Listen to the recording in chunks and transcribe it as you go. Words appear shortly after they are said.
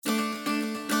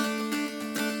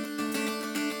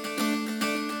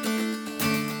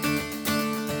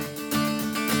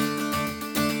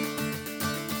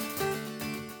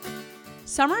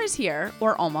Summer is here,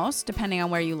 or almost, depending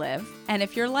on where you live. And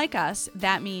if you're like us,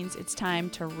 that means it's time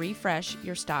to refresh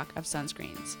your stock of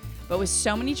sunscreens. But with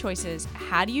so many choices,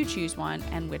 how do you choose one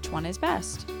and which one is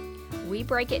best? We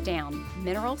break it down,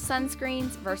 mineral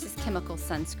sunscreens versus chemical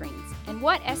sunscreens, and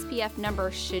what SPF number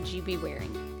should you be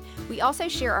wearing. We also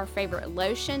share our favorite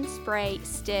lotion, spray,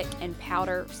 stick, and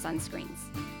powder sunscreens.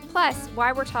 Plus,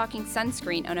 why we're talking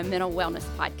sunscreen on a mental wellness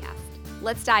podcast.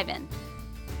 Let's dive in.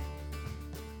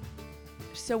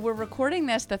 So we're recording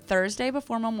this the Thursday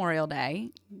before Memorial Day.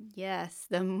 Yes,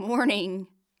 the morning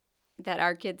that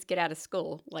our kids get out of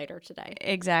school later today.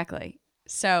 Exactly.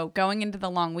 So going into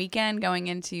the long weekend, going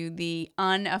into the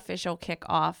unofficial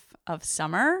kickoff of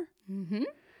summer,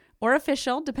 or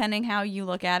official, depending how you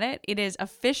look at it. It is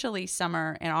officially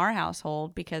summer in our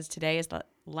household because today is the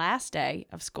last day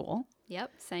of school.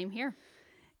 Yep, same here.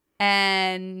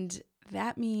 And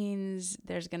that means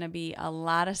there's going to be a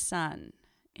lot of sun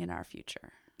in our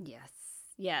future.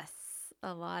 Yes.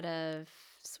 A lot of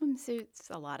swimsuits,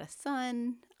 a lot of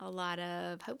sun, a lot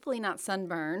of hopefully not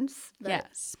sunburns.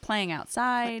 Yes, playing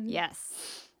outside.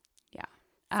 Yes.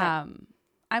 Yeah.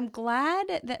 I'm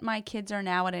glad that my kids are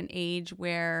now at an age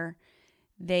where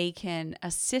they can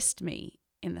assist me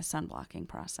in the sunblocking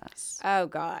process. Oh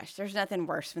gosh, there's nothing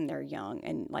worse when they're young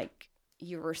and like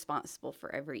you're responsible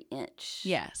for every inch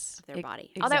of their body.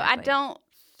 Exactly. Although I don't,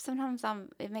 sometimes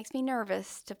it makes me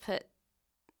nervous to put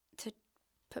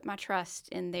my trust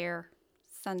in their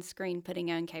sunscreen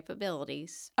putting on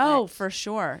capabilities. Oh, for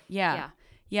sure. Yeah,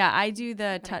 I do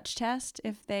the touch test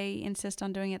if they insist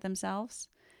on doing it themselves.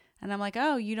 And I'm like,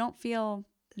 "Oh, you don't feel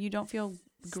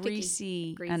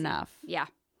greasy enough." Yeah.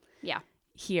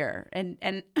 Here.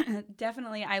 And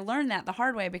definitely I learned that the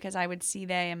hard way because I would see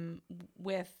them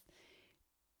with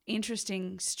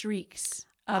interesting streaks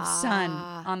of sun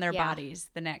on their bodies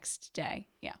the next day.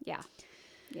 Yeah.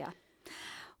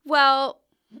 Well,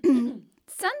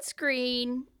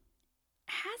 sunscreen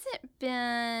hasn't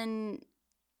been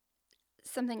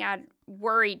something I'd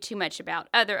worried too much about.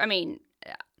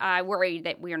 I worry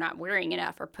that we're not wearing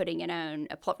enough or putting it on,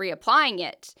 reapplying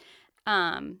it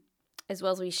as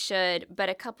well as we should. But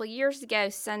a couple of years ago,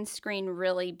 sunscreen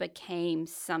really became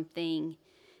something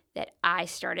that I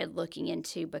started looking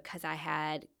into because I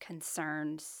had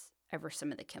concerns over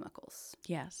some of the chemicals.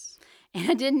 Yes. And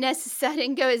I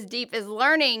didn't go as deep as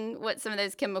learning what some of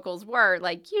those chemicals were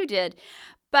like you did.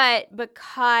 But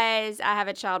because I have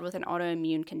a child with an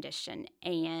autoimmune condition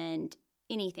and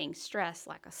anything, stress,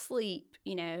 lack of sleep,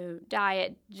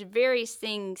 diet, various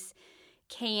things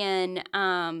can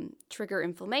trigger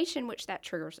inflammation, which that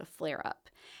triggers a flare-up.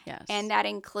 Yes. And that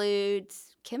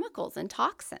includes chemicals and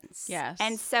toxins. Yes.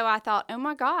 And so I thought, oh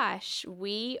my gosh,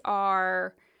 we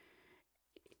are,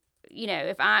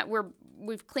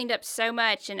 we've cleaned up so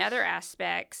much in other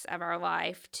aspects of our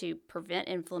life to prevent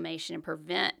inflammation and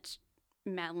prevent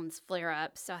Madeline's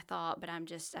flare-ups. So I thought, but I've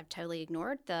totally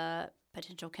ignored the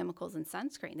potential chemicals in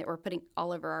sunscreen that we're putting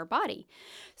all over our body.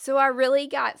 So I really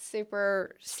got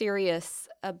super serious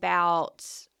about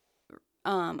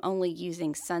only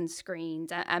using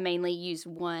sunscreens. I mainly use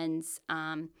ones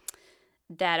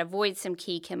that avoid some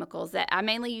key chemicals. That I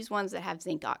mainly use ones that have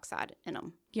zinc oxide in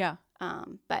them. Yeah.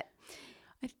 But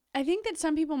I think that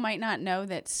some people might not know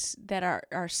that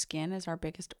our skin is our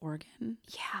biggest organ.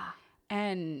 Yeah.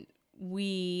 And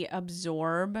we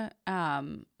absorb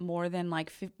more than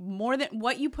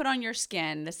what you put on your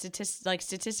skin.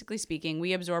 Statistically speaking,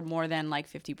 we absorb more than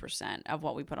 50% of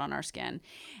what we put on our skin,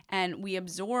 and we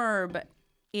absorb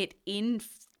it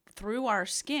through our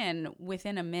skin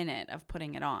within a minute of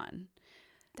putting it on.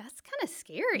 That's kind of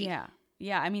scary.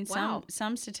 Yeah. I mean, wow.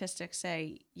 some statistics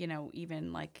say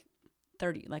even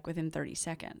 30, within 30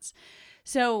 seconds.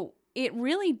 So it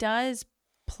really does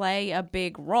play a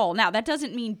big role. Now, that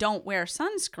doesn't mean don't wear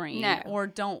sunscreen or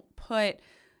don't put,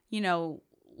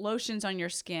 lotions on your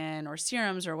skin or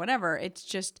serums or whatever. It's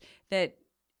just that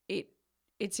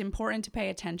it's important to pay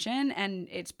attention, and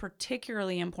it's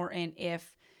particularly important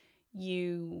if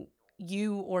you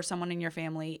or someone in your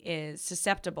family is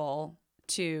susceptible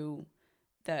to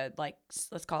the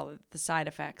let's call it the side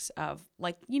effects of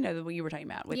what you were talking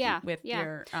about with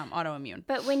your autoimmune.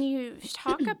 But when you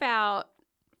talk about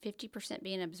 50%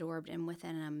 being absorbed in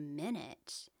within a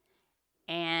minute,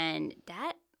 and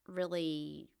that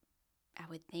really, I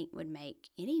would think, would make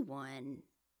anyone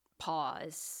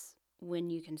pause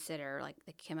when you consider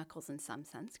the chemicals in some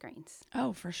sunscreens.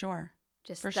 Oh, for sure.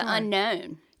 Just the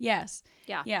unknown. Yes.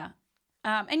 Yeah.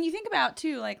 And you think about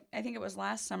too, I think it was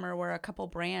last summer where a couple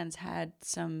brands had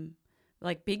some,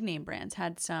 big name brands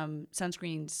had some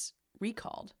sunscreens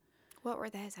recalled. What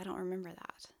were those? I don't remember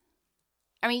that.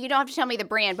 I mean, you don't have to tell me the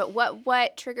brand, but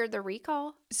what triggered the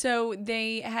recall? So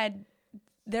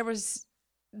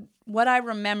what I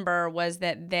remember was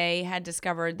that they had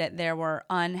discovered that there were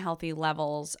unhealthy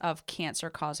levels of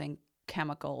cancer-causing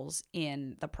chemicals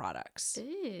in the products.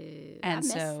 Ooh, and I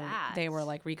missed so that. they were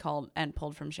like recalled and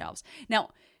pulled from shelves. Now,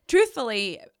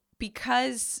 truthfully,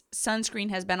 because sunscreen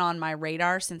has been on my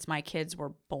radar since my kids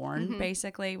were born,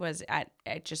 basically,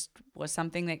 it just was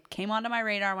something that came onto my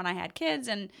radar when I had kids,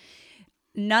 and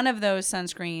none of those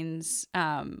sunscreens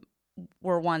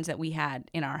were ones that we had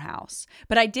in our house.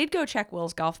 But I did go check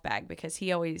Will's golf bag because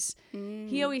he always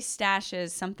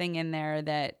stashes something in there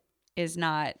that is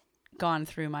not gone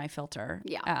through my filter.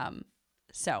 Yeah.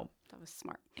 So that was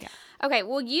smart. Yeah. Okay.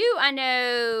 Well, you, I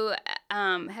know,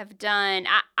 have done.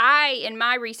 I in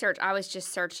my research, I was just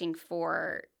searching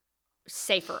for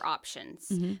safer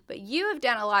options. But you have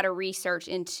done a lot of research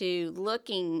into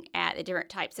looking at the different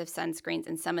types of sunscreens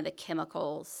and some of the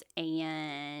chemicals,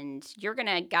 and you're going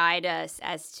to guide us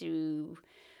as to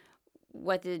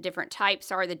what the different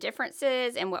types are, the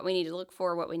differences, and what we need to look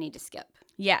for, what we need to skip.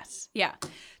 Yes. Yeah.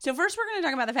 So first we're going to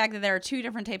talk about the fact that there are two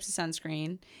different types of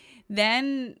sunscreen.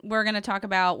 Then we're going to talk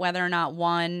about whether or not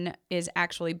one is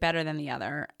actually better than the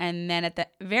other. And then at the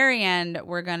very end,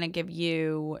 we're going to give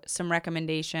you some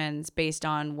recommendations based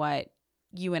on what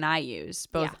you and I use,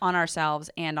 both on ourselves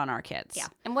and on our kids. Yeah.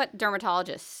 And what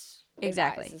dermatologists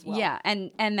exactly as well. Yeah.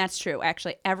 And that's true.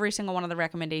 Actually, every single one of the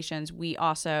recommendations, we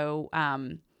also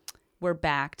were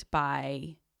backed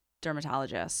by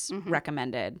dermatologists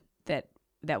recommended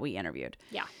that we interviewed.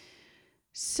 Yeah.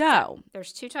 So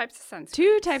there's two types of sunscreen.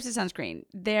 Two types of sunscreen.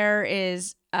 There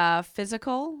is a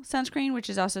physical sunscreen, which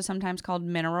is also sometimes called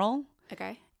mineral.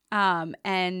 Okay.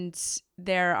 And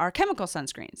there are chemical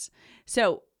sunscreens.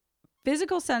 So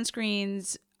physical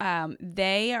sunscreens,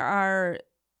 they are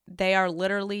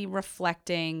literally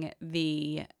reflecting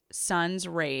the sun's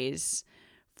rays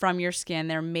from your skin.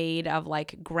 They're made of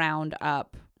like ground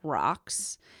up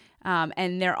rocks.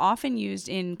 And they're often used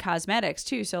in cosmetics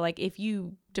too. So like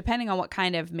depending on what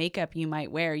kind of makeup you might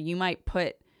wear, you might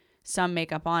put some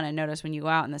makeup on and notice when you go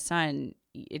out in the sun,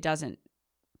 it doesn't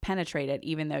penetrate it,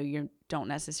 even though you don't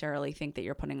necessarily think that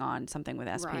you're putting on something with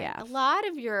SPF. Right. A lot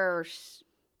of your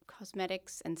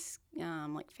cosmetics and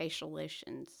like facial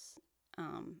lotions,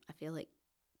 I feel like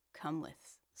come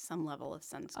with some level of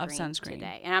sunscreen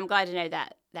today. And I'm glad to know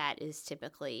that that is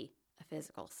typically a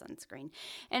physical sunscreen.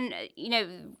 And,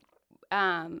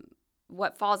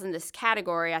 what falls in this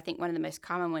category, I think one of the most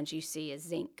common ones you see is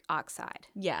zinc oxide.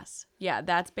 Yes. Yeah,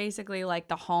 that's basically like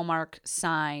the hallmark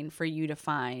sign for you to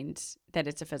find that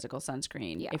it's a physical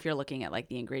sunscreen if you're looking at like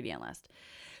the ingredient list.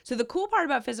 So the cool part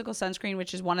about physical sunscreen,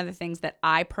 which is one of the things that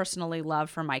I personally love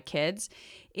for my kids,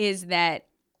 is that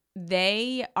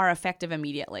they are effective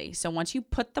immediately. So once you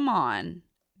put them on,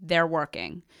 they're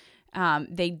working.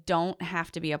 They don't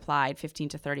have to be applied 15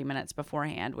 to 30 minutes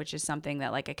beforehand, which is something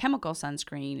that like a chemical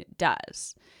sunscreen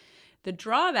does. The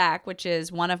drawback, which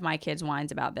is one of my kids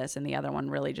whines about this and the other one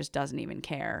really just doesn't even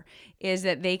care, is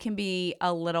that they can be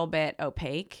a little bit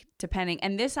opaque depending.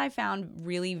 And this I found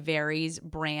really varies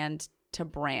brand to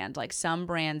brand. Like some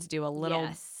brands do a little.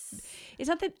 Yes. It's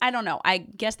not that, I don't know. I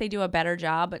guess they do a better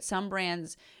job, but some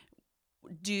brands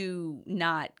do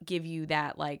not give you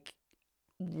that like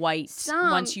white.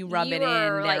 Once you rub it in,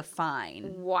 they're like fine.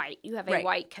 White. You have a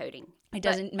white coating. It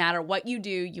doesn't matter what you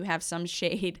do. You have some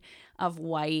shade of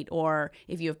white, or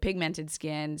if you have pigmented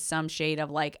skin, some shade of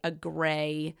like a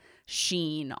gray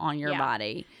sheen on your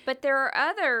body. But there are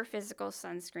other physical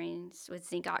sunscreens with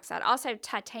zinc oxide. Also,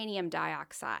 titanium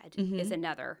dioxide is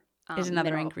another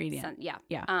ingredient.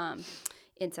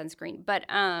 In sunscreen. But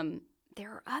there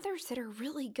are others that are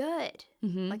really good.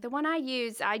 Like the one I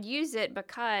use it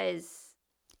because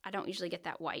I don't usually get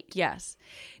that white. Yes.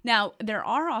 Now, there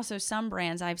are also some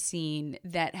brands I've seen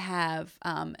that have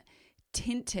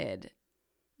tinted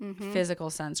physical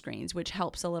sunscreens, which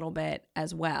helps a little bit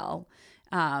as well.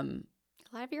 A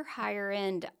lot of your higher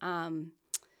end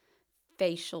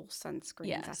facial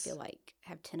sunscreens, I feel like,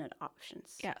 have tinted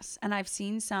options. Yes. And I've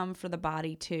seen some for the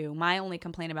body too. My only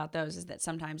complaint about those is that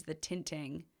sometimes the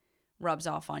tinting rubs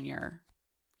off on your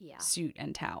suit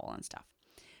and towel and stuff.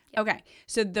 Yep. Okay,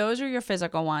 so those are your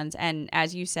physical ones. And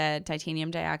as you said,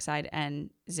 titanium dioxide and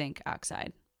zinc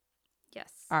oxide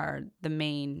are the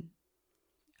main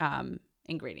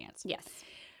ingredients. Yes.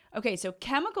 Okay, so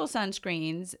chemical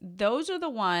sunscreens, those are the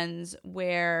ones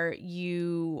where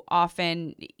you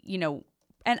often,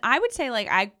 and I would say like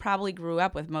I probably grew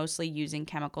up with mostly using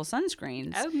chemical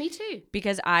sunscreens. Oh, me too.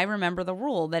 Because I remember the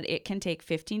rule that it can take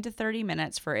 15 to 30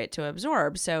 minutes for it to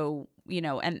absorb. So,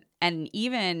 and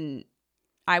even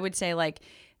I would say like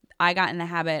I got in the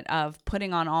habit of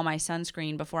putting on all my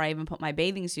sunscreen before I even put my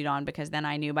bathing suit on, because then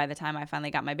I knew by the time I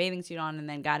finally got my bathing suit on and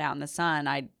then got out in the sun,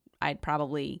 I'd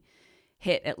probably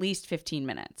hit at least 15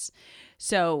 minutes.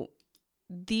 So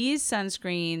these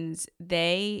sunscreens,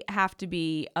 they have to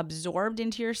be absorbed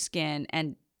into your skin,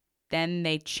 and then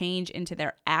they change into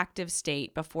their active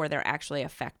state before they're actually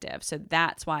effective. So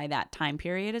that's why that time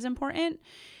period is important.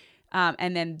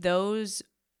 And then those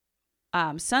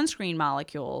sunscreen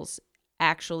molecules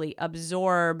actually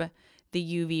absorb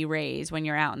the UV rays when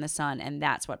you're out in the sun, and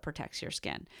that's what protects your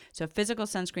skin. So physical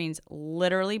sunscreens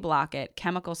literally block it.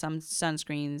 Chemical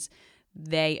sunscreens,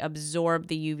 they absorb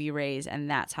the UV rays, and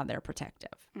that's how they're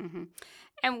protective. Mm-hmm.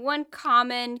 And one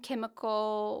common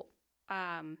chemical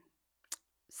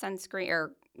sunscreen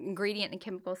or ingredient in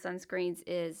chemical sunscreens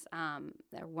is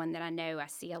the one that I know I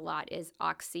see a lot is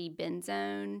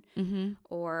oxybenzone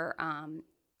or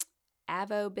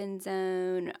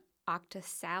avobenzone,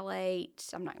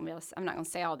 octasalate. I'm not going to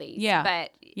say all these. Yeah.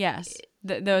 But yes,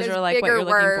 those are like what you're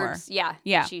looking for. Yeah.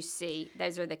 Yeah. That you see.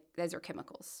 Those are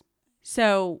chemicals.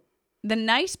 So the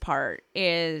nice part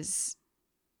is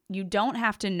you don't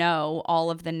have to know all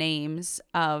of the names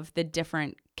of the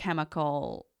different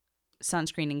chemical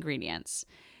sunscreen ingredients.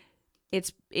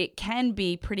 It can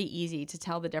be pretty easy to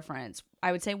tell the difference.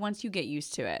 I would say once you get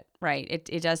used to it, right?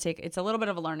 It does take, it's a little bit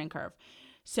of a learning curve.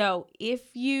 So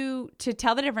to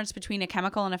tell the difference between a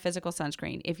chemical and a physical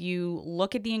sunscreen, if you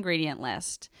look at the ingredient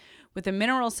list, with a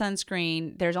mineral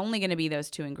sunscreen, there's only going to be those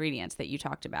two ingredients that you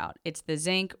talked about. It's the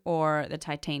zinc or the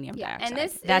titanium dioxide.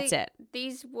 And that's it.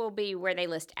 These will be where they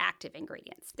list active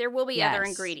ingredients. There will be other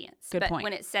ingredients. Good point.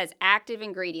 When it says active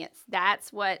ingredients,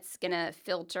 that's what's going to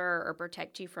filter or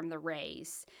protect you from the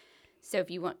rays. So if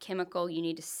you want chemical, you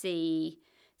need to see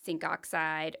zinc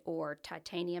oxide or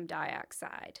titanium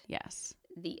dioxide. Yes.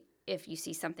 If you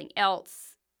see something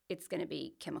else, it's going to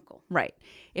be chemical. Right.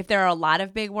 If there are a lot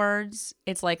of big words,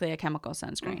 it's likely a chemical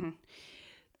sunscreen. Mm-hmm.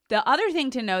 The other thing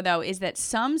to know, though, is that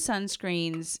some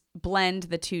sunscreens blend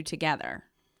the two together.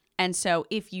 And so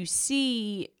if you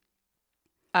see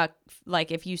a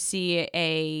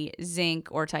zinc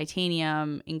or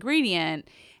titanium ingredient,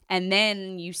 and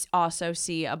then you also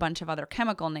see a bunch of other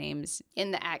chemical names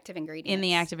in the active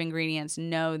ingredients,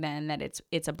 know then that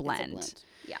it's a blend.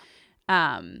 Yeah.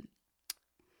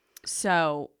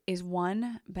 So is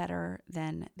one better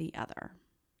than the other?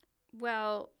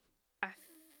 Well,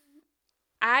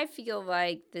 I feel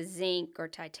like the zinc or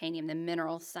titanium, the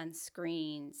mineral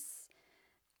sunscreens,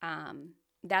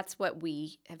 that's what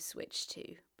we have switched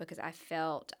to, because I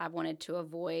felt I wanted to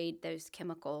avoid those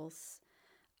chemicals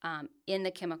in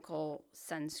the chemical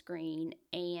sunscreen,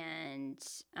 and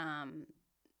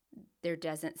there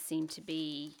doesn't seem to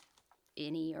be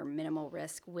any or minimal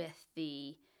risk with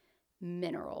the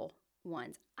mineral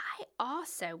ones. I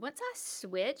also, once I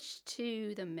switched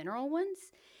to the mineral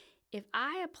ones, if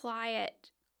I apply it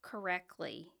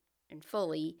correctly and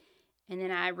fully, and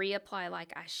then I reapply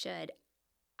like I should,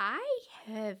 I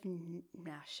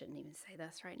shouldn't even say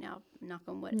this right now, knock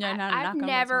on wood. I've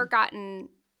never gotten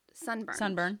sunburn.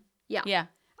 Sunburn? Yeah.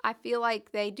 I feel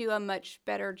like they do a much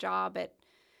better job at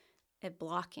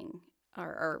blocking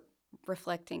or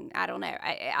reflecting. I don't know.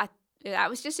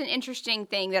 That was just an interesting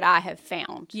thing that I have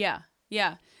found. Yeah.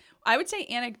 I would say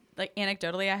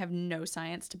anecdotally, I have no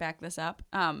science to back this up.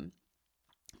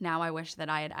 Now I wish that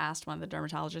I had asked one of the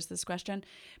dermatologists this question.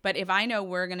 But if I know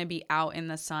we're going to be out in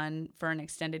the sun for an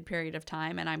extended period of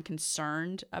time, and I'm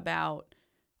concerned about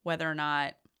whether or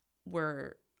not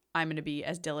I'm going to be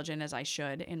as diligent as I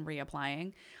should in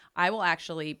reapplying, I will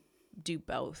actually do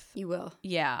both. You will?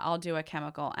 Yeah, I'll do a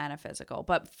chemical and a physical.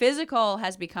 But physical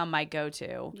has become my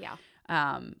go-to. Yeah.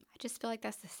 I just feel like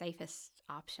that's the safest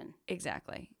option.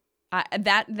 Exactly.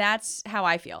 That's how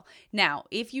I feel. Now,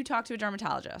 if you talk to a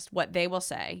dermatologist, what they will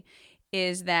say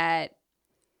is that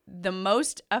the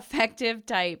most effective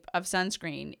type of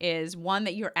sunscreen is one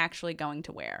that you're actually going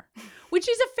to wear, which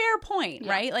is a fair point,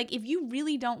 yeah. Right? Like if you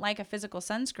really don't like a physical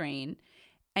sunscreen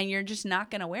and you're just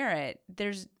not going to wear it,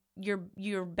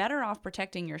 you're better off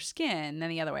protecting your skin than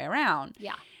the other way around.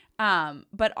 Yeah.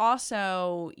 But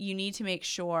also you need to make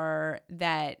sure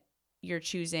that you're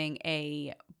choosing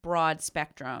a broad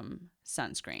spectrum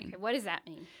sunscreen. Okay, what does that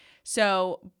mean?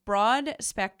 So broad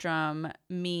spectrum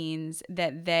means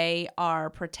that they are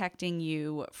protecting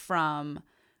you from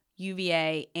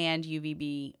UVA and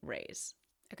UVB rays.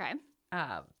 Okay.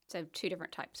 So two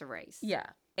different types of rays. Yeah.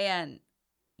 And,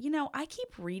 I keep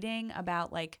reading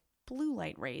about like blue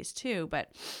light rays too.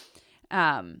 But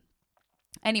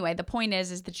anyway, the point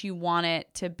is that you want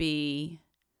it to be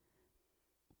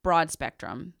broad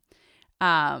spectrum.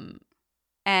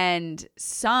 And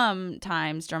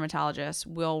sometimes dermatologists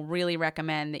will really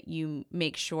recommend that you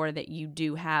make sure that you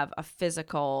do have a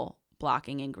physical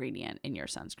blocking ingredient in your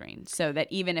sunscreen, so that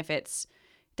even if it's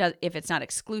not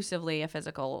exclusively a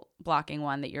physical blocking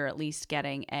one, that you're at least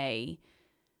getting a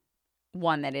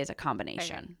one that is a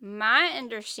combination. Okay. My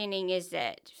understanding is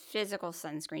that physical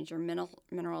sunscreens or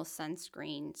mineral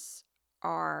sunscreens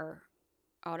are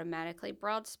automatically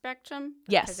broad spectrum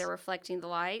Yes. because they're reflecting the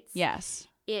lights. Yes.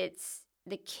 It's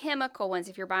the chemical ones.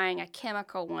 If you're buying a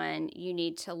chemical one, you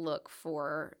need to look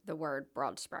for the word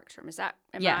broad spectrum. Is that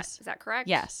Yes. Is that correct?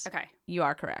 Yes. Okay. You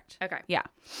are correct. Okay. Yeah.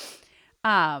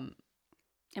 And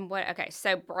what? Okay.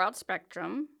 So broad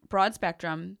spectrum. Broad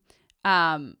spectrum.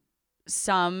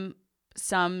 Some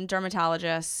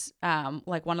dermatologists,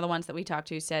 like one of the ones that we talked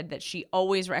to, said that she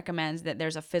always recommends that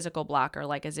there's a physical blocker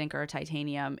like a zinc or a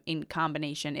titanium in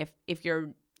combination if you're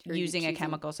using a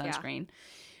chemical sunscreen.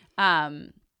 Yeah.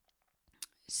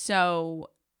 So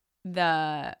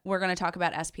we're going to talk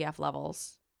about SPF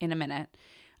levels in a minute.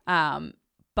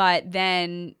 But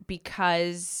then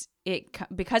because it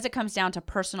comes down to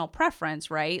personal preference,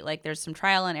 right? Like there's some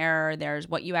trial and error, there's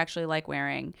what you actually like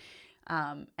wearing.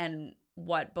 And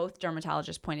what both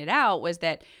dermatologists pointed out was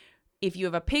that if you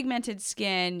have a pigmented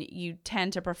skin, you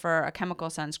tend to prefer a chemical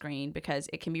sunscreen because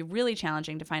it can be really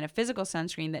challenging to find a physical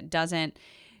sunscreen that doesn't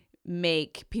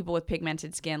make people with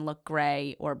pigmented skin look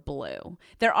gray or blue.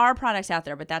 There are products out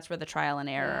there, but that's where the trial and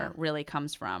error really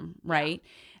comes from, right?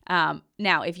 Yeah.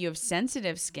 Now, if you have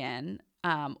sensitive skin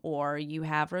or you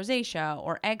have rosacea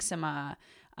or eczema,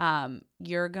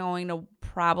 you're going to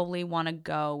probably want to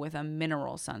go with a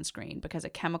mineral sunscreen because a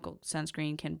chemical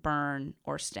sunscreen can burn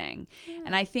or sting. Yeah.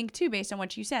 And I think, too, based on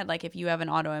what you said, like if you have an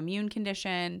autoimmune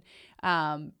condition,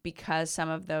 because some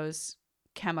of those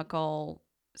chemical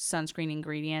sunscreen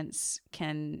ingredients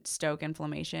can stoke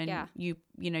inflammation, you're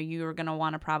going to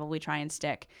want to probably try and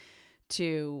stick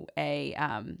to a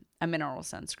mineral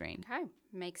sunscreen. Okay,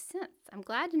 makes sense. I'm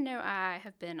glad to know I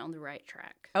have been on the right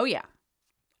track. Oh yeah.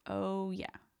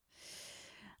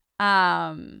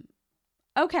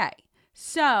 Okay,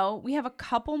 so we have a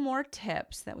couple more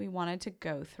tips that we wanted to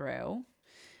go through.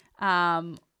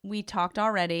 We talked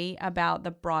already about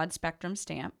the broad spectrum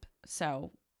stamp,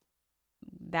 so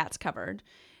that's covered.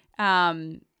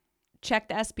 Check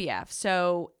the SPF.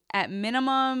 So at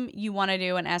minimum, you want to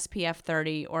do an SPF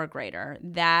 30 or greater.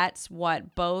 That's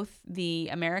what both the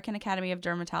American Academy of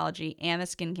Dermatology and the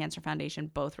Skin Cancer Foundation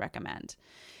both recommend.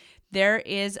 There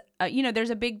is, there's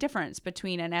a big difference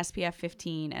between an SPF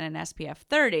 15 and an SPF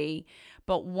 30,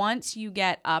 but once you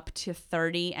get up to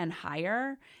 30 and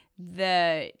higher,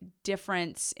 the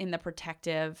difference in the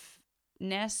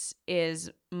protectiveness is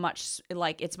much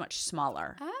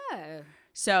smaller. Oh.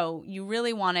 So you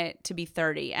really want it to be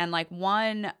 30. And like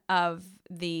one of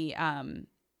the, I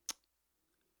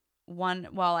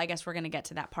guess we're going to get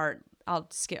to that part. I'll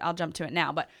jump to it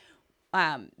now, but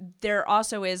there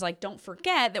also is like, don't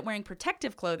forget that wearing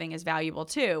protective clothing is valuable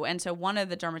too. And so one of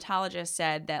the dermatologists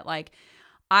said that like,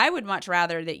 I would much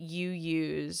rather that you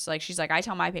use, like, she's like, I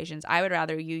tell my patients, I would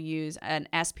rather you use an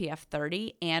SPF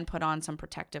 30 and put on some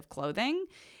protective clothing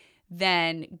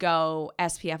than go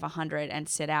SPF 100 and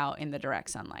sit out in the direct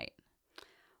sunlight.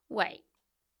 Wait.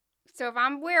 So if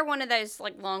I'm wearing one of those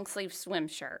like long sleeve swim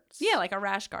shirts. Yeah, like a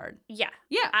rash guard. Yeah.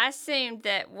 Yeah. I assumed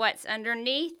that what's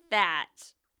underneath that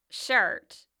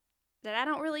shirt, that I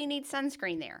don't really need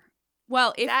sunscreen there.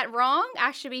 Well, is that wrong?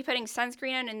 I should be putting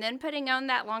sunscreen on and then putting on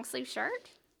that long sleeve shirt?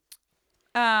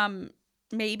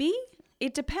 Maybe.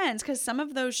 It depends because some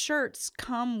of those shirts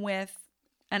come with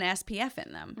an SPF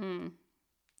in them. Mm.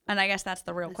 And I guess that's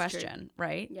the real question, true.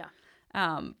 Right? Yeah.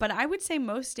 But I would say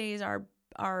most days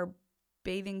our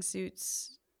bathing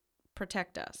suits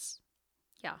protect us.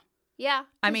 Yeah. Yeah.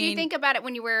 I mean, you think about it,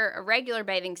 when you wear a regular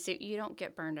bathing suit, you don't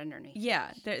get burned underneath.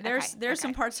 Yeah. There's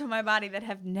some parts of my body that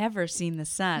have never seen the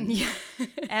sun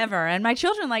ever. And my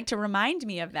children like to remind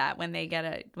me of that when they get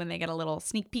a little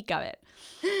sneak peek of it.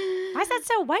 Why is that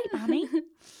so white, Mommy?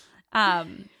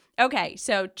 Okay.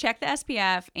 So check the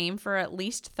SPF, aim for at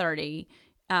least 30.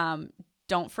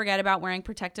 Don't forget about wearing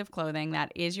protective clothing.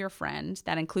 That is your friend.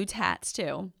 That includes hats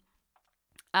too.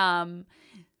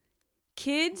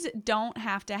 Kids don't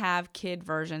have to have kid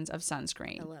versions of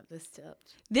sunscreen. I love this tip.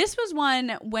 This was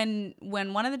one when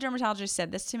one of the dermatologists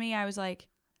said this to me, I was like,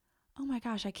 oh my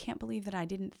gosh, I can't believe that I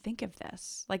didn't think of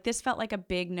this. Like, this felt like a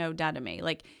big no-duh to me.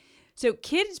 Like, so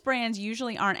kids brands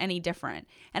usually aren't any different.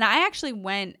 And I actually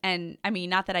went and, I mean,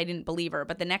 not that I didn't believe her,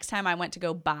 but the next time I went to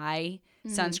go buy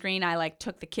sunscreen, I like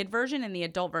took the kid version and the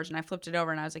adult version. I flipped it over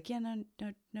and I was like, yeah,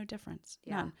 no difference.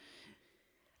 Yeah.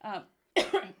 None.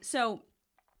 So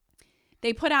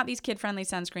they put out these kid-friendly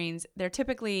sunscreens. They're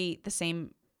typically the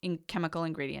same chemical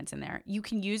ingredients in there. You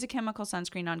can use a chemical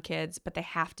sunscreen on kids, but they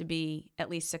have to be at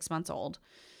least 6 months old.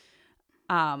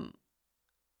 And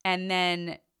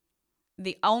then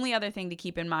the only other thing to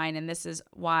keep in mind, and this is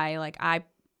why like I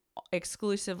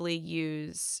exclusively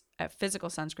use a physical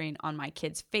sunscreen on my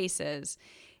kids' faces,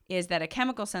 is that a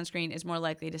chemical sunscreen is more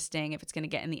likely to sting if it's going to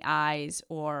get in the eyes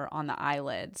or on the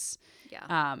eyelids.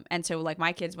 Yeah. And so like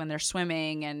my kids, when they're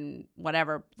swimming and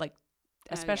whatever, like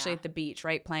especially at the beach,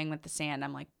 right, playing with the sand,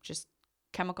 I'm like, just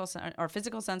chemical or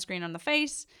physical sunscreen on the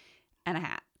face and a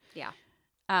hat. Yeah.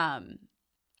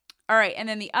 All right. And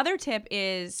then the other tip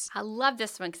is, I love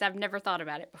this one because I've never thought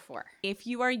about it before. if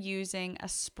you are using a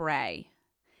spray,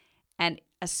 and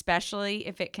especially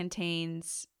if it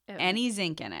contains any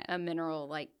zinc in it, a mineral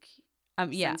like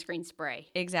sunscreen spray,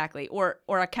 exactly, or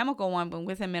a chemical one but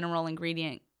with a mineral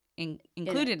ingredient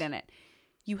included in it,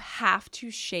 you have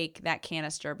to shake that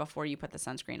canister before you put the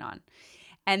sunscreen on.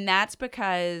 And that's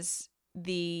because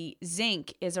the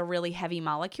zinc is a really heavy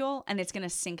molecule and it's going to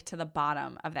sink to the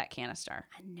bottom of that canister.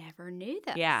 I never knew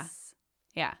this.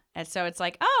 Yeah. And so it's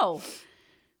like,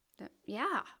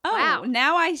 yeah. Wow.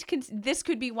 Now this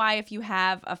could be why if you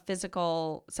have a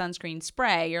physical sunscreen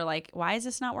spray, you're like, why is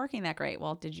this not working that great?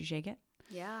 Well, did you shake it?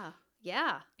 Yeah.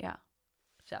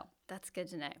 So that's good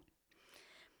to know.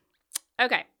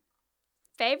 Okay.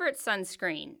 Favorite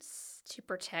sunscreens to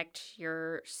protect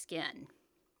your skin.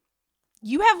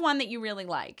 You have one that you really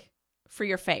like for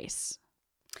your face.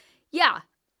 Yeah.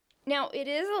 Now, it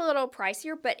is a little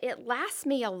pricier, but it lasts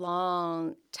me a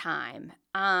long time.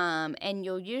 And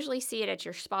you'll usually see it at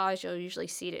your spas. You'll usually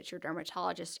see it at your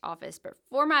dermatologist's office. But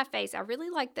for my face, I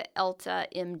really like the Elta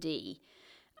MD,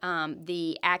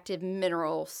 the active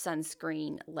mineral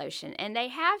sunscreen lotion. And they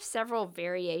have several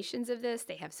variations of this.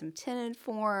 They have some tinted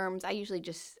forms. I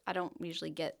don't usually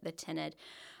get the tinted.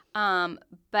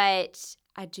 But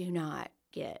I do not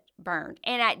get burned.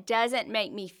 And it doesn't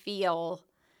make me feel...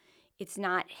 It's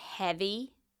not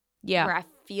heavy. Yeah. Where I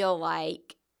feel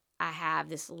like I have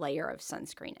this layer of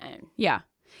sunscreen on. Yeah.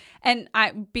 And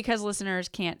because listeners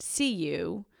can't see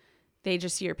you, they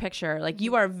just see your picture. Like,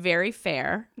 you are very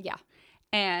fair. Yeah.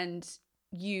 And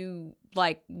you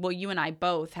you and I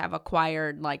both have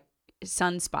acquired like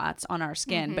sunspots on our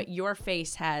skin, but your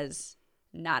face has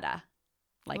nada.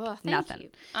 Nothing.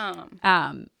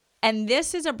 You. And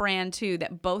this is a brand too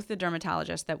that both the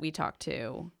dermatologists that we talked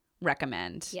to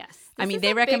recommend. Yes. I mean,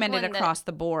 they recommend it across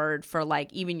the board for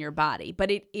like even your body, but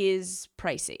it is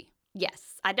pricey.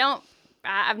 Yes.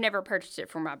 I've never purchased it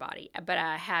for my body, but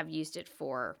I have used it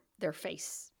for their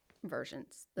face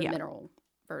versions, the mineral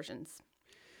versions.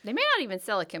 They may not even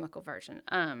sell a chemical version.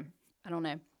 I don't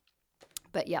know.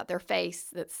 But yeah, their face,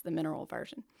 that's the mineral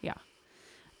version. Yeah.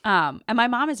 And my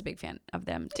mom is a big fan of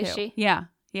them too. Is she? Yeah.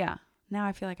 Yeah. Now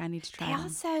I feel like I need to try them. I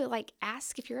also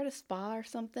ask if you're at a spa or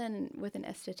something with an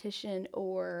esthetician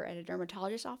or at a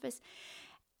dermatologist's office.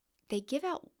 They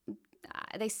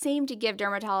seem to give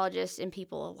dermatologists and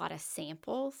people a lot of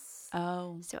samples.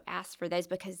 Oh. So ask for those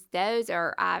because those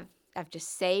are, I've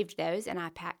just saved those and I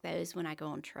pack those when I go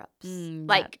on trips.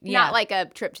 Not like a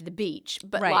trip to the beach,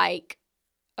 but like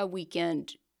a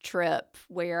weekend trip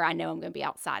where I know I'm going to be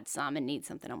outside some and need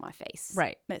something on my face.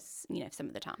 Right. Most, some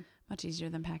of the time. Much easier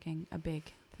than packing a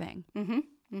big thing. Mm-hmm.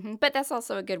 Mm-hmm. But that's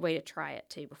also a good way to try it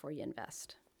too before you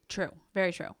invest. True.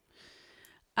 Very true.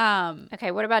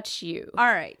 Okay, what about you? All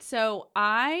right. So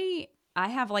I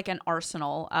have like an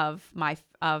arsenal of my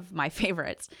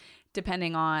favorites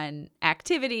depending on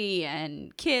activity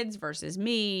and kids versus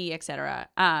me, etc.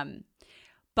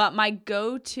 But my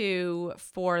go-to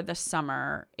for the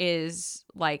summer is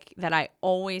like that I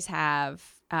always have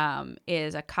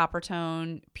is a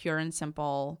Coppertone Pure and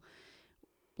Simple,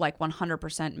 like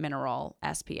 100% mineral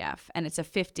SPF, and it's a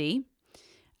 50.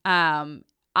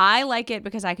 I like it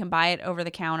because I can buy it over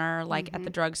the counter, like at the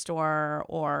drugstore,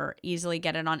 or easily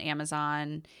get it on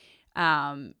Amazon.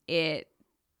 It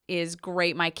is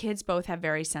great. My kids both have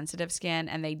very sensitive skin,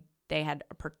 and they had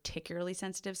a particularly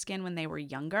sensitive skin when they were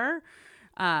younger.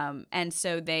 And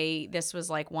so this was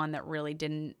like one that really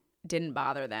didn't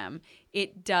bother them.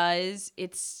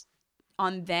 It's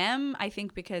on them, I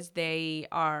think, because they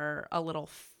are a little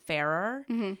fairer.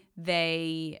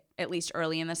 They, at least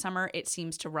early in the summer, it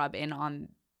seems to rub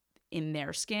in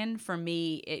their skin. For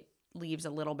me, it leaves a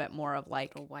little bit more of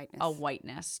like a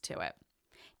whiteness to it.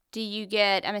 Do you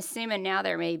get, I'm assuming now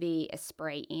there may be a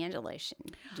spray and a lotion.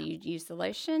 Do you use the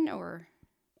lotion or?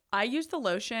 I use the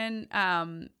lotion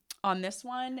on this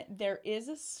one. There is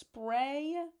a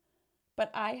spray,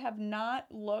 but I have not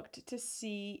looked to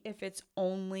see if it's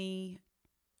only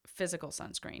physical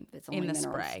sunscreen It's in only the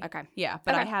minerals. spray. Okay. Yeah,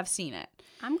 but I Okay. have seen it.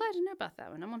 I'm glad to know about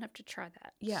that one. I'm gonna have to try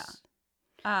that. Yeah.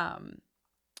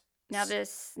 Now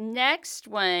this next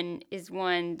one is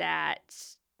one that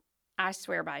I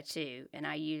swear by too, and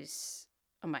I use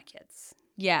on my kids.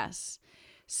 Yes.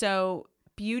 So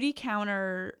Beauty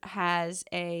Counter has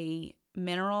a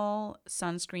mineral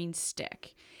sunscreen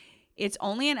stick. It's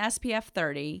only an SPF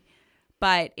 30,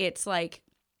 but it's like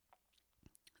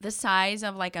the size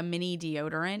of like a mini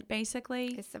deodorant,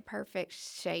 basically. It's the perfect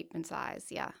shape and size.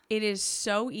 Yeah. It is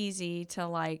so easy to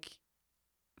like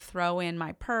throw in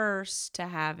my purse, to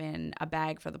have in a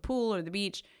bag for the pool or the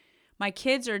beach. My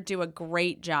kids do a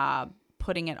great job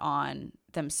putting it on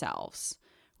themselves,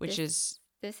 which is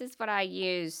This is what I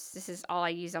use. This is all I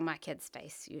use on my kid's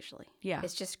face usually. yeah.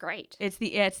 It's just great. It's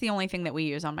the only thing that we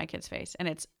use on my kid's face, and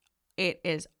it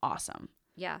is awesome.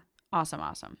 Yeah.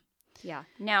 Awesome. Yeah.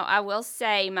 Now I will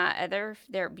say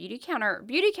their Beauty Counter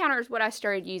is what I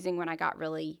started using when I got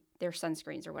really their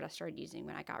sunscreens are what I started using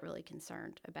when I got really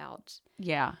concerned about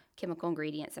chemical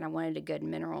ingredients and I wanted a good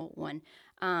mineral one.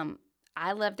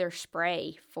 I love their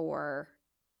spray for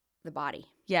the body.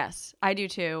 Yes, I do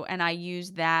too, and I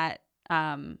use that.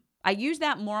 I use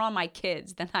that more on my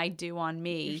kids than I do on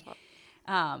me.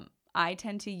 I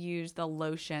tend to use the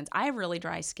lotions. I have really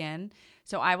dry skin,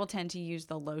 so I will tend to use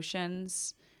the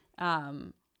lotions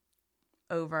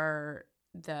over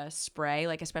the spray,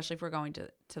 like especially if we're going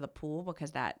to the pool,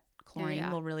 because that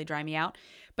chlorine will really dry me out.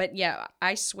 But yeah,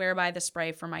 I swear by the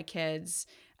spray for my kids.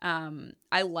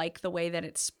 I like the way that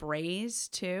it sprays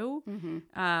too. Mm-hmm.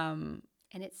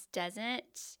 And it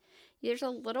doesn't. There's a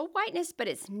little whiteness, but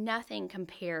it's nothing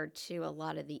compared to a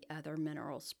lot of the other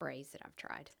mineral sprays that I've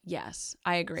tried. Yes,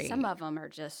 I agree. Some of them are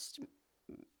just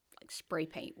like spray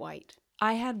paint white.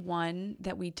 I had one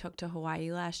that we took to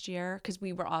Hawaii last year because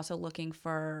we were also looking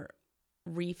for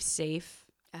reef safe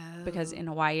because in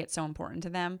Hawaii it's so important to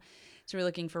them. So we're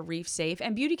looking for reef safe,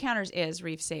 and Beauty Counters is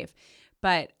reef safe.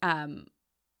 But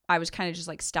I was kind of just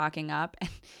like stocking up, and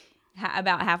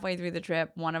about halfway through the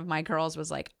trip, one of my girls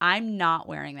was like, "I'm not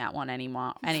wearing that one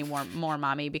anymore,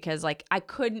 mommy," because like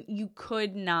you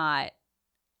could not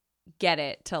get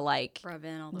it to like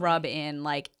rub in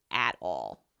like at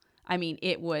all. I mean,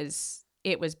 it was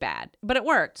bad, but it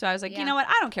worked. So I was like, you know what?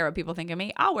 I don't care what people think of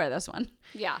me. I'll wear this one.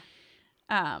 Yeah.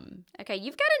 Okay,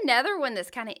 you've got another one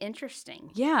that's kind of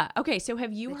interesting. Yeah. Okay, so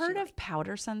have you heard of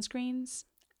powder sunscreens?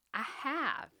 I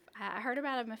have. I heard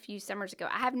about them a few summers ago.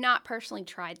 I have not personally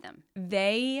tried them.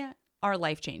 They are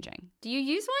life-changing. Do you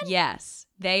use one? Yes,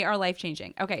 they are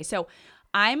life-changing. Okay, so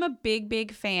I'm a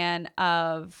big fan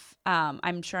of,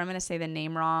 I'm sure I'm going to say the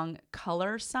name wrong,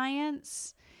 Color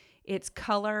Science. It's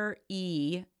Color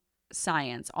E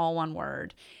Science, all one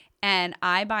word. And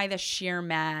I buy the Sheer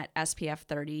Matte SPF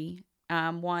 30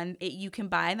 one. You can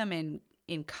buy them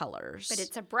in colors. But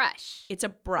it's a brush. It's a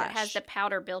brush. It has the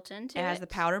powder built into it. It has the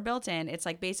powder built in. It's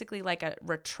like basically like a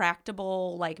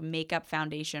retractable like makeup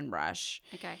foundation brush.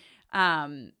 Okay.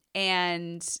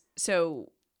 And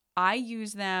so I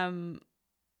use them.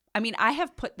 I mean, I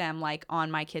have put them like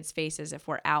on my kids' faces if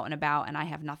we're out and about and I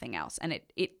have nothing else. And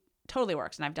it totally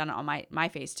works. And I've done it on my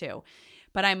face too.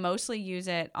 But I mostly use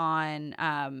it on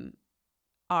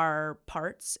our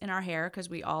parts in our hair because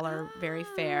we all are very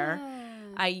fair.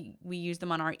 We use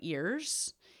them on our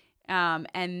ears.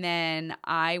 And then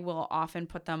I will often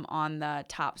put them on the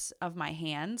tops of my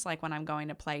hands, like when I'm going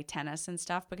to play tennis and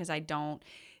stuff, because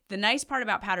the nice part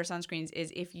about powder sunscreens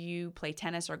is if you play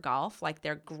tennis or golf, like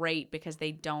they're great because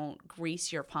they don't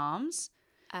grease your palms.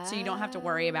 So you don't have to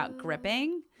worry about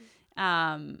gripping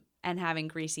and having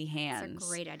greasy hands. That's a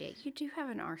great idea. You do have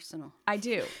an arsenal. I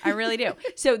do. I really do.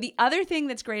 So the other thing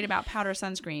that's great about powder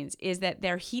sunscreens is that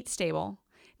they're heat stable.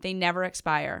 They never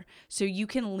expire. So you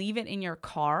can leave it in your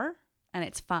car and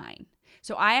it's fine.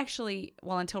 So I actually,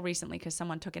 well, until recently, because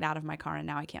someone took it out of my car and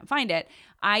now I can't find it,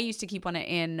 I used to keep one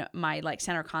in my like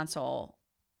center console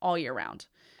all year round.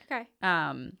 Okay.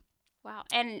 Wow.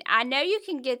 And I know you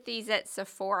can get these at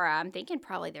Sephora. I'm thinking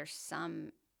probably there's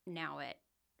some now at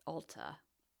Ulta.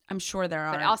 I'm sure there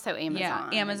are. But also Amazon.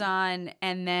 Yeah, Amazon.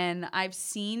 And then I've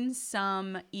seen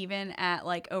some even at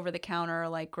like over-the-counter,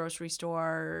 like grocery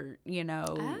store,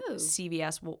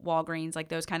 CVS, Walgreens, like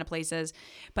those kind of places.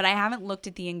 But I haven't looked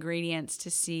at the ingredients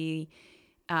to see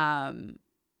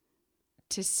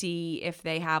if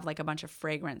they have like a bunch of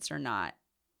fragrance or not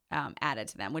added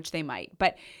to them, which they might.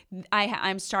 But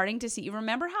I'm starting to see – you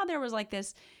remember how there was like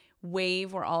this –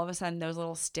 wave where all of a sudden those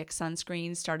little stick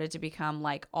sunscreens started to become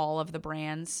like all of the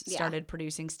brands started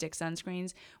producing stick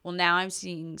sunscreens? Well, now I'm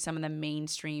seeing some of the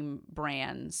mainstream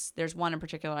brands. There's one in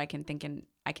particular I can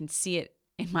see it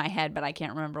in my head, but I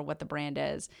can't remember what the brand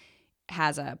is,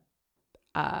 has a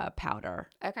powder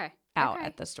out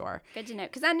at the store. Good to know.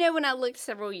 Because I know when I looked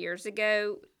several years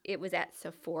ago, it was at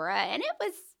Sephora, and it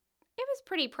was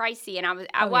pretty pricey, and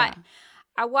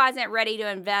I wasn't ready to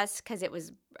invest because it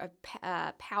was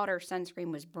a powder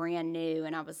sunscreen was brand new,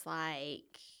 and I was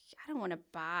like, I don't want to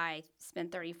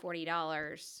spend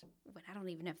 $30-$40 when I don't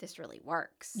even know if this really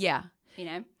works. Yeah. You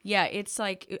know? Yeah, it's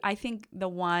like, I think the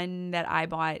one that I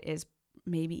bought is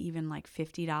maybe even like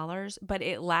 $50, but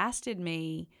it lasted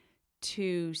me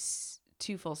two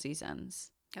full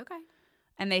seasons. Okay.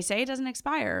 And they say it doesn't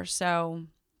expire, so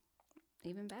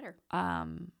even better.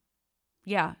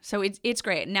 Yeah, so it's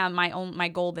great. Now my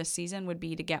goal this season would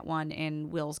be to get one in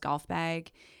Will's golf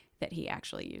bag that he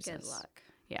actually uses. Good luck.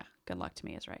 Yeah, good luck to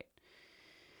me is right.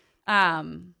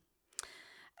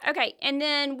 Okay, and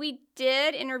then we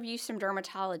did interview some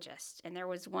dermatologists, and there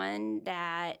was one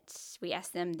that we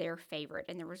asked them their favorite,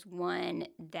 and there was one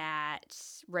that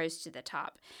rose to the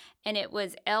top, and it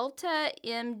was Elta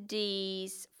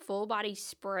MD's full body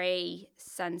spray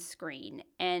sunscreen,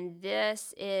 and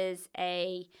this is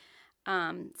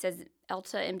says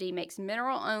Elta MD makes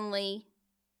mineral only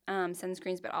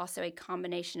sunscreens, but also a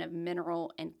combination of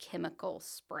mineral and chemical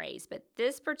sprays, but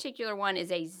this particular one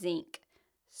is a zinc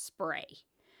spray.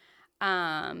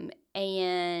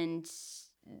 And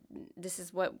this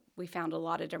is what we found a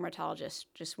lot of dermatologists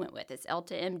just went with. It's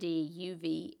Elta MD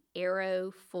UV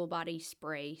Aero Full Body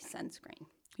Spray Sunscreen.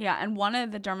 Yeah, and one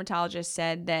of the dermatologists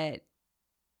said that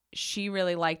she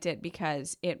really liked it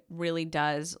because it really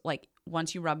does, like,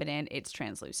 once you rub it in, it's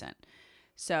translucent.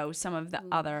 So some of the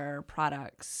other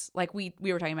products, like we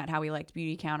were talking about how we liked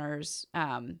beauty counters,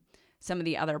 some of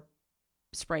the other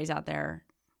sprays out there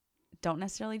don't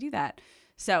necessarily do that.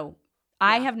 So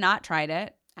I have not tried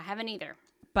it. I haven't either.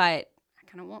 But I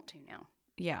kind of want to now.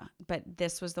 Yeah, but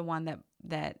this was the one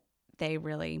that they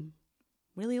really,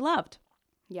 really loved.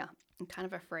 Yeah, I'm kind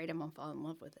of afraid I'm going to fall in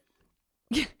love with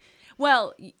it.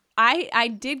 Well, I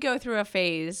did go through a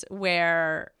phase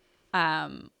where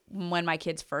when my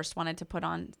kids first wanted to put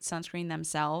on sunscreen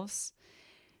themselves,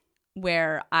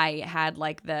 where I had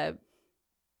like the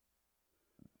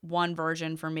one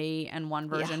version for me and one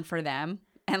version for them.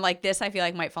 And like this, I feel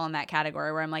like might fall in that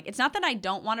category where I'm like, it's not that I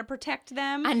don't want to protect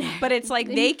them, I know. But it's like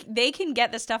they can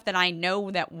get the stuff that I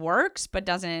know that works but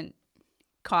doesn't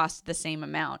cost the same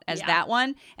amount as that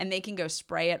one, and they can go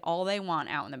spray it all they want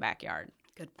out in the backyard.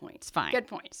 Good point. It's fine. Good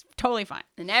point. It's totally fine.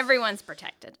 And everyone's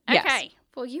protected. Okay. Yes.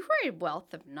 Well, you were a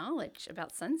wealth of knowledge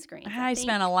about sunscreen. I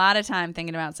spent a lot of time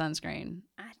thinking about sunscreen.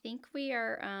 I think we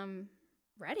are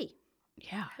ready.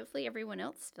 Yeah. Hopefully everyone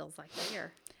else feels like they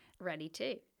are ready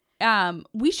too.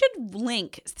 We should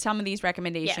link some of these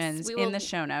recommendations in the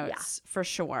show notes for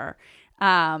sure.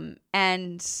 And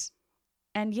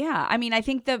yeah, I mean, I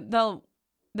think the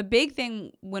big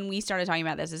thing when we started talking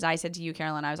about this is I said to you,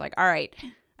 Carolyn, I was like, all right,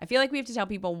 I feel like we have to tell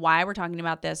people why we're talking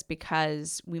about this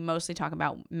because we mostly talk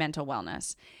about mental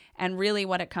wellness. And really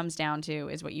what it comes down to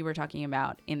is what you were talking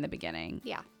about in the beginning.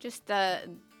 Yeah, just the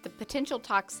potential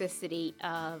toxicity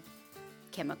of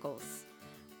chemicals.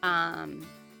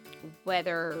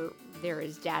 Whether there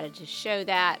is data to show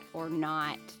that or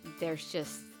not, there's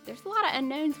a lot of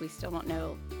unknowns. We still don't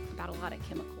know about a lot of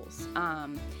chemicals.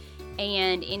 And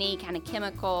any kind of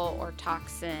chemical or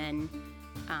toxin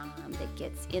that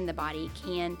gets in the body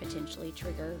can potentially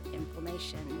trigger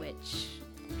inflammation, which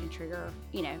can trigger,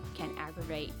 can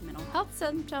aggravate mental health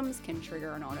symptoms, can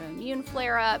trigger an autoimmune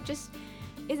flare-up, just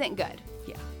isn't good.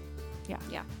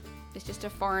 Yeah. It's just a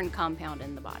foreign compound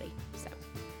in the body.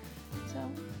 So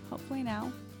hopefully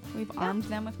now we've armed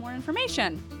them with more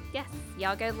information. Yes.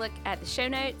 Y'all go look at the show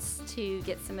notes to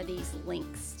get some of these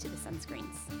links to the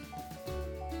sunscreens.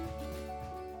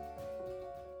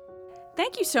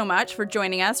 Thank you so much for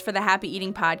joining us for the Happy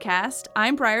Eating Podcast.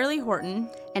 I'm Brierly Horton.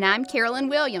 And I'm Carolyn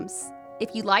Williams.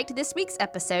 If you liked this week's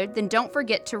episode, then don't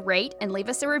forget to rate and leave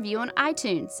us a review on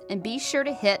iTunes. And be sure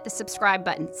to hit the subscribe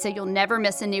button so you'll never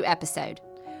miss a new episode.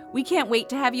 We can't wait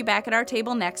to have you back at our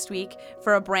table next week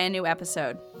for a brand new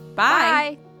episode.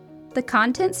 Bye. The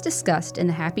contents discussed in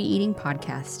the Happy Eating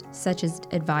Podcast, such as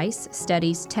advice,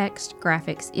 studies, text,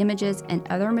 graphics, images, and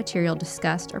other material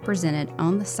discussed or presented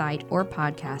on the site or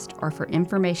podcast, are for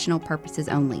informational purposes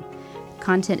only.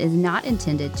 Content is not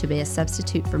intended to be a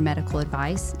substitute for medical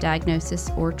advice, diagnosis,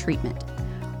 or treatment.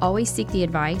 Always seek the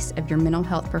advice of your mental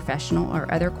health professional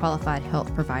or other qualified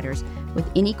health providers with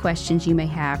any questions you may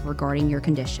have regarding your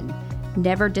condition.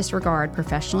 Never disregard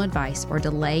professional advice or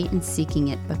delay in seeking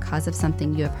it because of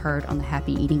something you have heard on the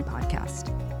Happy Eating Podcast.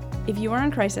 If you are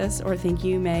in crisis or think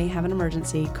you may have an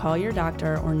emergency, call your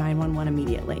doctor or 911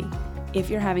 immediately. If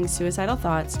you're having suicidal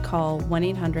thoughts, call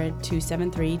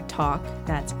 1-800-273-TALK,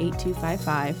 that's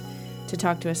 8255, to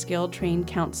talk to a skilled trained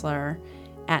counselor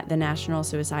at the National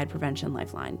Suicide Prevention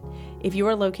Lifeline. If you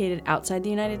are located outside the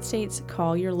United States,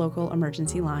 call your local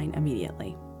emergency line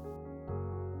immediately.